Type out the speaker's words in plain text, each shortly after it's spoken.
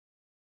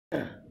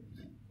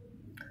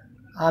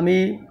আমি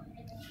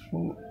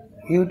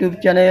YouTube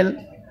channel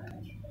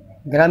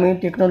গ্রামীণ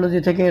technology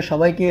থেকে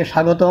সবাইকে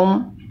স্বাগতম।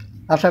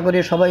 আশা করি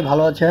সবাই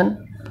ভালো আছেন।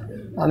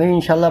 আমি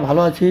ইনশাল্লাহ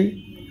ভালো আছি।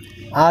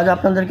 আজ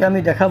আপনাদেরকে আমি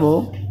দেখাবো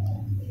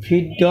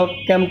feed dog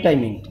camp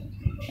timing.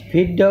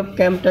 Feed dog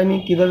camp timing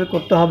কীভাবে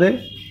করতে হবে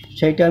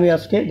সেইটা আমি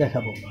আজকে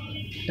দেখাবো।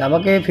 তা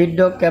আমাকে ফিড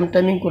ডগ ক্যাম্প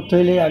টাইমিং করতে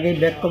হলে আগে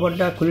ব্যাক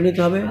কভারটা খুলে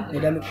নিতে হবে।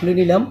 এটা আমি খুলে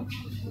নিলাম।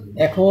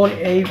 এখন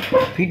এই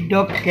ফিড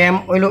ডগ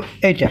ক্যাম্প হলো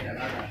এইটা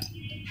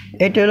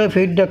হলো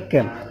ফিড ডগ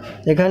ক্যাম্প।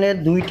 এখানে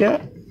দুইটা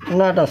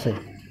নাট আছে।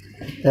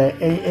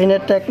 এই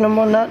নাটটা 1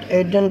 নম্বর নাট,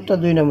 এই নাটটা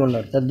 2 নম্বর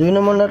নাট। তা 2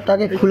 নম্বর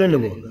নাটটাকে খুলে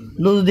নেব,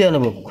 লুজ দিয়ে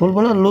নেব, খুলবো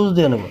না, লুজ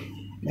দিয়ে নেব।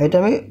 এটা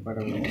আমি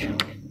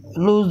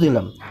লুজ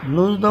দিলাম।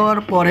 লুজ দেওয়ার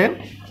পরে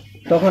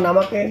তখন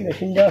আমাকে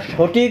মেশিনটা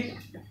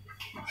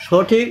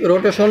সঠিক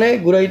রোটেশনে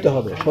ঘুরাইতে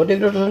হবে। সঠিক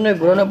রোটেশনে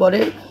ঘোরানোর পরে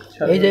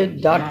এই যে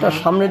দাঁড়টা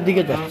সামনের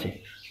দিকে যাচ্ছে,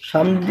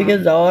 সামনের দিকে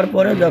যাওয়ার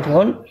পরে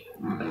যখন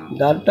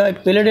দাঁড়টা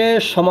প্লেটের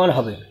সমান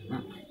হবে,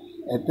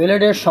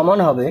 প্লেটের সমান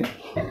হবে,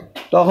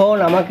 তখন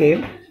আমাকে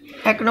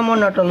 1 নম্বর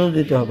নাটটা লুজ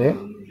দিতে হবে।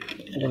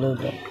 এটা লুজ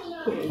দেওয়া,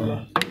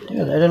 ঠিক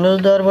আছে। এটা লুজ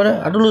দেওয়ার পরে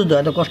একটু লুজ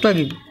দেওয়া, এত কষ্ট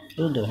কি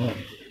লুজ দেওয়া,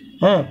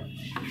 হ্যাঁ।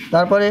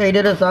 তারপরে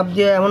এইটাতে চাপ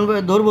দিয়ে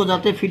এমনভাবে ধরবো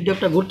যাতে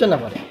ফিডব্যাকটা ঘুরতে না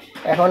পারে।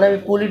 এখন আমি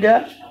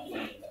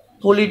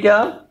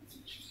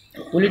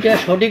পুলিটা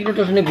সঠিক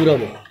রোটেশনে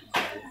ঘুরাবো।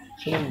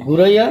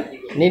 ঘুরাইয়া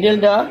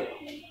নিডেলটা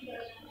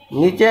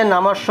নিচে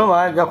নামার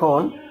সময় যখন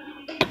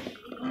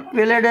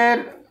প্লেটের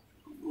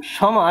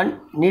সমান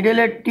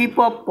নিডেলের টিপ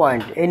অফ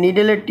পয়েন্ট, এই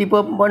নিডেলের টিপ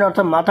অফ পয়েন্ট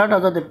অর্থাৎ মাথাটা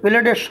যাতে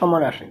প্লেটের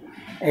সমান আসে,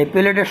 এই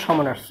প্লেটের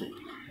সমান আসছে।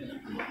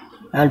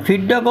 আর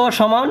ফিডব্যাকও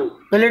সমান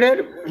প্লেটের,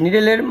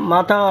 নিডেলের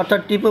মাথা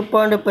অর্থাৎ টিপ অফ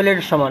পয়েন্ট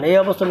প্লেটের সমান। এই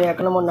অবস্থায় আমি 1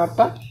 নম্বর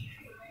নাটটা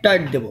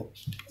টাইট দেবো।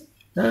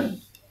 হ্যাঁ,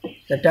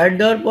 টাইট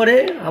দেওয়ার পরে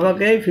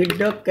আমাকে এই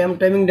ফিডব্যাক ক্যাম্প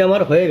টাইমিংটা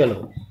আমার হয়ে গেল।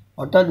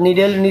 অর্থাৎ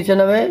নিডেল নিচে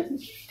নামে,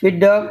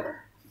 ফিডব্যাক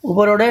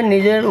উপর ওঠে,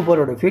 নিজের উপর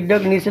ওঠে,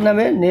 ফিডব্যাক নিচে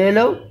নামে,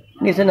 নিডেলেও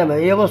নিচে নামে।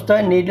 এই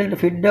অবস্থায় নিডেল,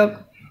 ফিডব্যাক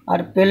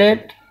আর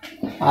প্লেট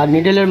আর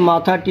নিডেলের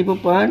মাথা টিপ অফ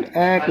পয়েন্ট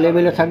এক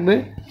লেভেলে থাকবে।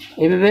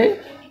 এইভাবে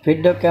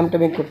ফিডব্যাক ক্যাম্প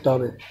টাইমিং করতে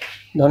হবে।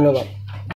 ধন্যবাদ।